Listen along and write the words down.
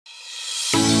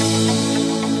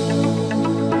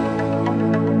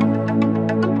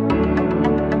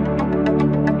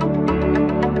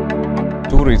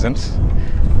reasons.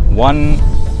 One,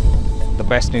 the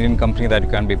best Indian company that you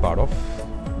can be part of,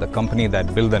 the company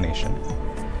that built the nation.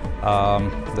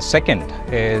 The second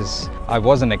is I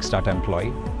was an ex-Tata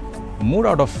employee, moved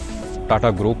out of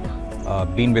Tata Group,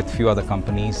 been with few other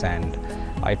companies, and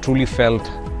I truly felt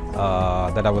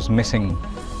that I was missing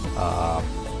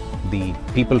the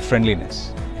people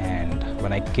friendliness. And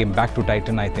when I came back to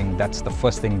Titan, I think that's the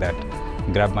first thing that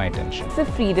grabbed my attention. It's the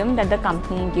freedom that the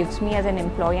company gives me as an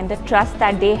employee and the trust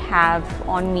that they have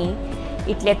on me.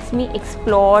 It lets me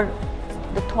explore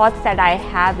the thoughts that I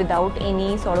have without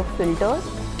any sort of filters.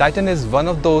 Titan is one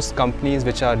of those companies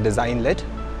which are design-led.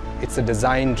 It's a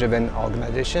design-driven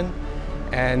organization,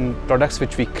 and products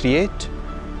which we create,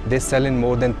 they sell in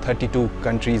more than 32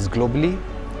 countries globally.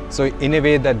 So in a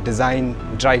way, that design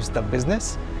drives the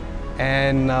business.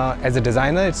 And as a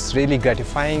designer, it's really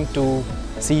gratifying to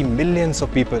see millions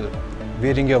of people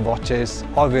wearing your watches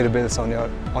or wearables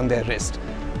on their wrist.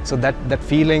 So that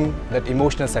feeling, that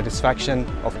emotional satisfaction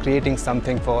of creating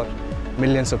something for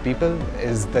millions of people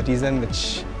is the reason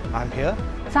which I'm here.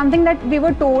 Something that we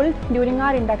were told during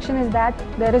our induction is that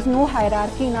there is no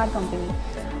hierarchy in our company.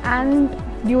 And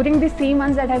during these 3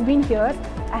 months that I've been here,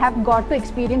 I have got to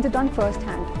experience it on first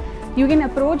hand. You can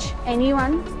approach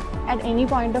anyone at any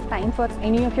point of time for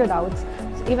any of your doubts.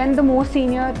 Even the most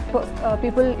senior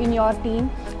people in your team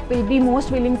will be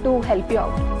most willing to help you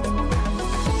out.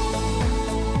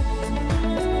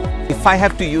 If I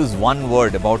have to use one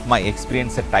word about my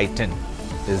experience at Titan,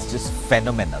 it's just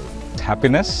phenomenal.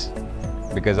 Happiness,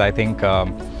 because I think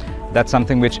that's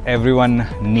something which everyone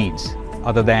needs.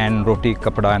 Other than roti,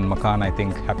 kapada and makan, I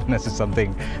think happiness is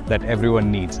something that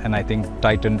everyone needs, and I think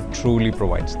Titan truly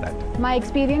provides that. My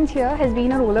experience here has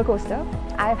been a roller coaster.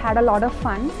 I've had a lot of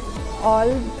fun,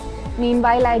 all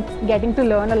meanwhile getting to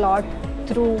learn a lot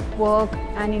through work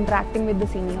and interacting with the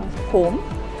seniors. Home,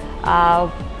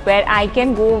 where I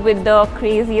can go with the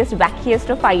craziest,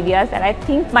 wackiest of ideas that I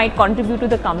think might contribute to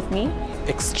the company.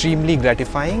 Extremely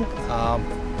gratifying,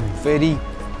 very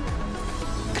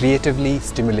creatively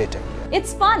stimulating.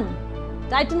 It's fun.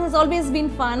 Titan has always been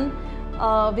fun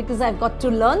because I've got to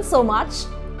learn so much,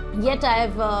 yet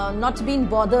I've not been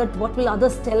bothered what will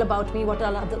others tell about me, what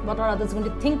are others going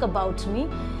to think about me.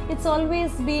 It's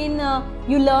always been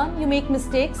you learn, you make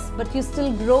mistakes, but you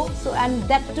still grow. So, and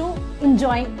that too,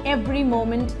 enjoying every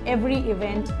moment, every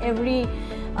event, every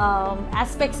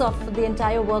aspects of the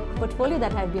entire work portfolio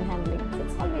that I've been handling. So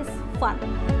it's always fun.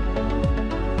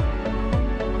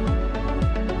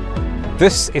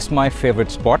 This is my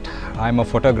favorite spot. I'm a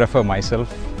photographer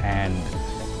myself, and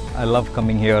I love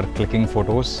coming here, clicking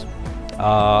photos.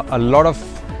 A lot of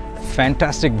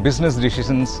fantastic business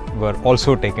decisions were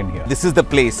also taken here. This is the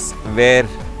place where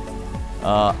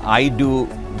I do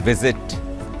visit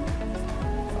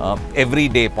every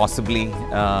day, possibly,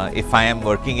 if I am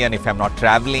working and if I'm not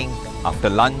traveling, after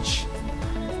lunch.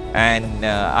 And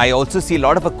I also see a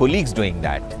lot of our colleagues doing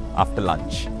that after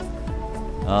lunch.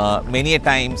 Many a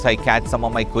times I catch some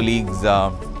of my colleagues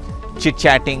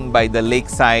chit-chatting by the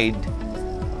lakeside,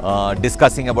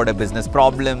 discussing about a business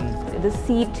problem. The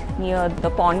seat near the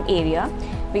pond area,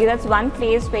 because that's one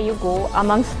place where you go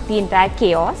amongst the entire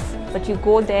chaos, but you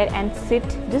go there and sit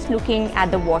just looking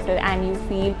at the water and you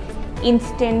feel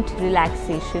instant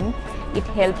relaxation. It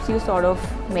helps you sort of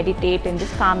meditate and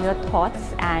just calm your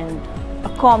thoughts and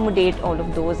accommodate all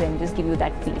of those and just give you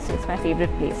that peace. It's my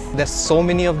favorite place. There's so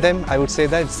many of them. I would say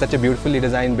that it's such a beautifully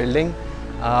designed building,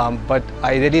 but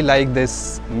I really like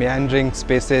this meandering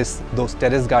spaces, those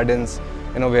terrace gardens,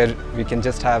 you know, where we can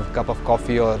just have a cup of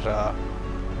coffee or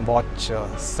watch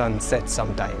sunset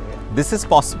sometime. This is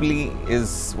possibly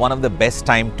one of the best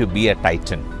time to be at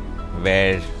Titan,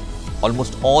 where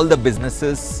almost all the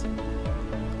businesses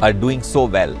are doing so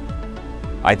well.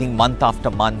 I think month after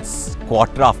month,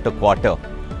 quarter after quarter,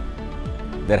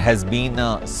 there has been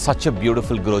such a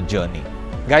beautiful growth journey.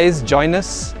 Guys, join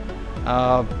us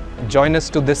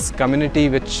to this community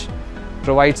which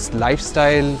provides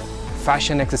lifestyle,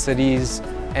 fashion accessories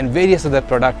and various other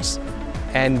products,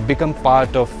 and become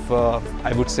part of,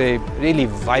 I would say, really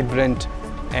vibrant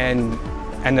and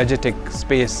energetic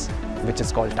space which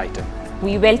is called Titan.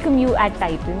 We welcome you at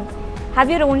Titan. Have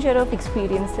your own share of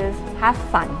experiences, have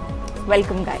fun.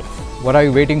 Welcome, guys. What are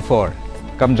you waiting for?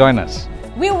 Come join us.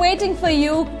 We're waiting for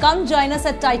you. Come join us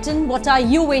at Titan. What are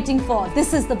you waiting for?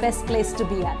 This is the best place to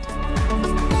be at.